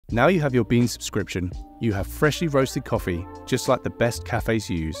Now you have your Beanz subscription, you have freshly roasted coffee just like the best cafes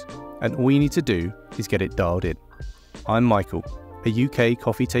use, and all you need to do is get it dialed in. I'm Michael, a UK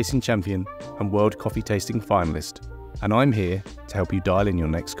coffee tasting champion and world coffee tasting finalist, and I'm here to help you dial in your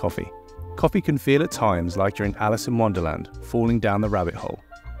next coffee. Coffee can feel at times like you're in Alice in Wonderland, falling down the rabbit hole,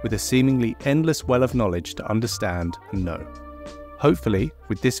 with a seemingly endless well of knowledge to understand and know. Hopefully,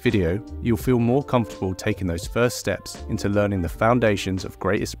 with this video, you'll feel more comfortable taking those first steps into learning the foundations of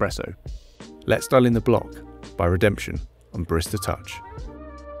great espresso. Let's dial in the block by Redemption on Barista Touch.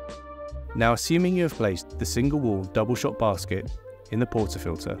 Now, assuming you have placed the single wall double shot basket in the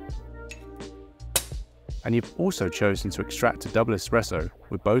portafilter, and you've also chosen to extract a double espresso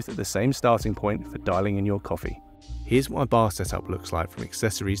with both at the same starting point for dialing in your coffee. Here's what my bar setup looks like from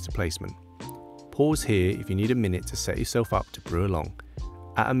accessories to placement. Pause here if you need a minute to set yourself up to brew along.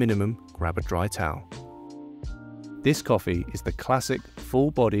 At a minimum, grab a dry towel. This coffee is the classic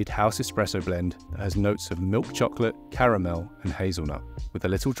full-bodied house espresso blend that has notes of milk chocolate, caramel and hazelnut, with a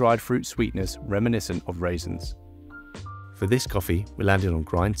little dried fruit sweetness reminiscent of raisins. For this coffee, we landed on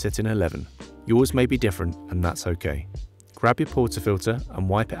grind setting 11. Yours may be different and that's okay. Grab your portafilter and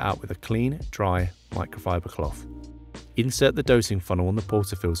wipe it out with a clean, dry microfiber cloth. Insert the dosing funnel on the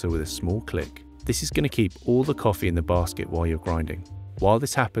portafilter with a small click. This is going to keep all the coffee in the basket while you're grinding. While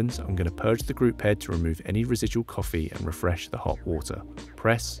this happens, I'm going to purge the group head to remove any residual coffee and refresh the hot water.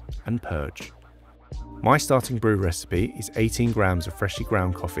 Press and purge. My starting brew recipe is 18 grams of freshly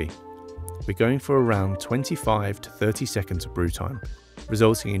ground coffee. We're going for around 25 to 30 seconds of brew time,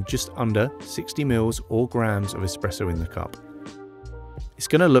 resulting in just under 60 mils or grams of espresso in the cup. It's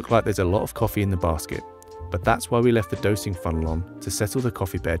going to look like there's a lot of coffee in the basket, but that's why we left the dosing funnel on to settle the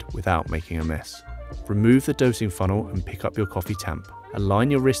coffee bed without making a mess. Remove the dosing funnel and pick up your coffee tamp.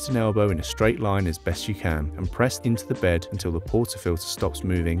 Align your wrist and elbow in a straight line as best you can and press into the bed until the portafilter stops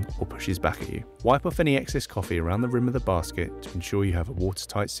moving or pushes back at you. Wipe off any excess coffee around the rim of the basket to ensure you have a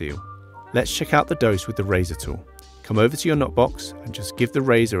watertight seal. Let's check out the dose with the razor tool. Come over to your knockbox and just give the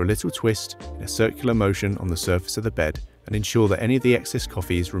razor a little twist in a circular motion on the surface of the bed and ensure that any of the excess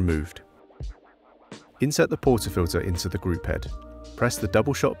coffee is removed. Insert the portafilter into the group head. Press the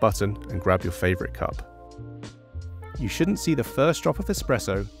double shot button and grab your favourite cup. You shouldn't see the first drop of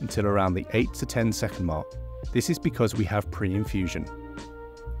espresso until around the 8 to 10 second mark. This is because we have pre-infusion.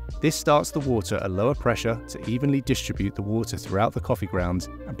 This starts the water at lower pressure to evenly distribute the water throughout the coffee grounds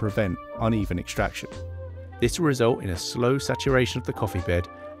and prevent uneven extraction. This will result in a slow saturation of the coffee bed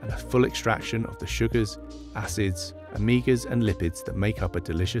and a full extraction of the sugars, acids, omegas and lipids that make up a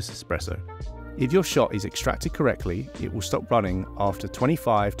delicious espresso. If your shot is extracted correctly, it will stop running after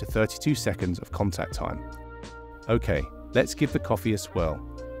 25 to 32 seconds of contact time. Okay, let's give the coffee a swirl.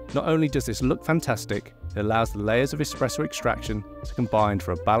 Not only does this look fantastic, it allows the layers of espresso extraction to combine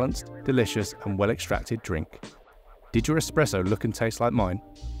for a balanced, delicious and well-extracted drink. Did your espresso look and taste like mine?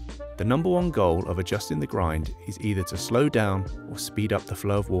 The number one goal of adjusting the grind is either to slow down or speed up the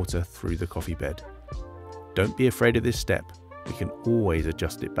flow of water through the coffee bed. Don't be afraid of this step, we can always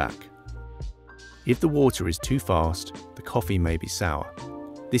adjust it back. If the water is too fast, the coffee may be sour.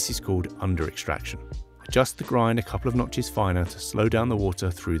 This is called under extraction. Adjust the grind a couple of notches finer to slow down the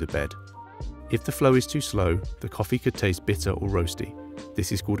water through the bed. If the flow is too slow, the coffee could taste bitter or roasty.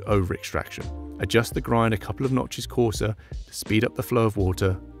 This is called over extraction. Adjust the grind a couple of notches coarser to speed up the flow of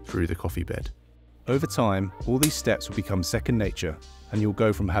water through the coffee bed. Over time, all these steps will become second nature, and you'll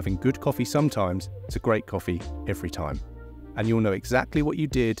go from having good coffee sometimes to great coffee every time. And you'll know exactly what you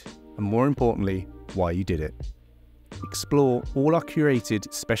did, and more importantly, why you did it. Explore all our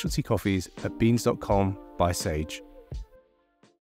curated specialty coffees at beanz.com by Sage.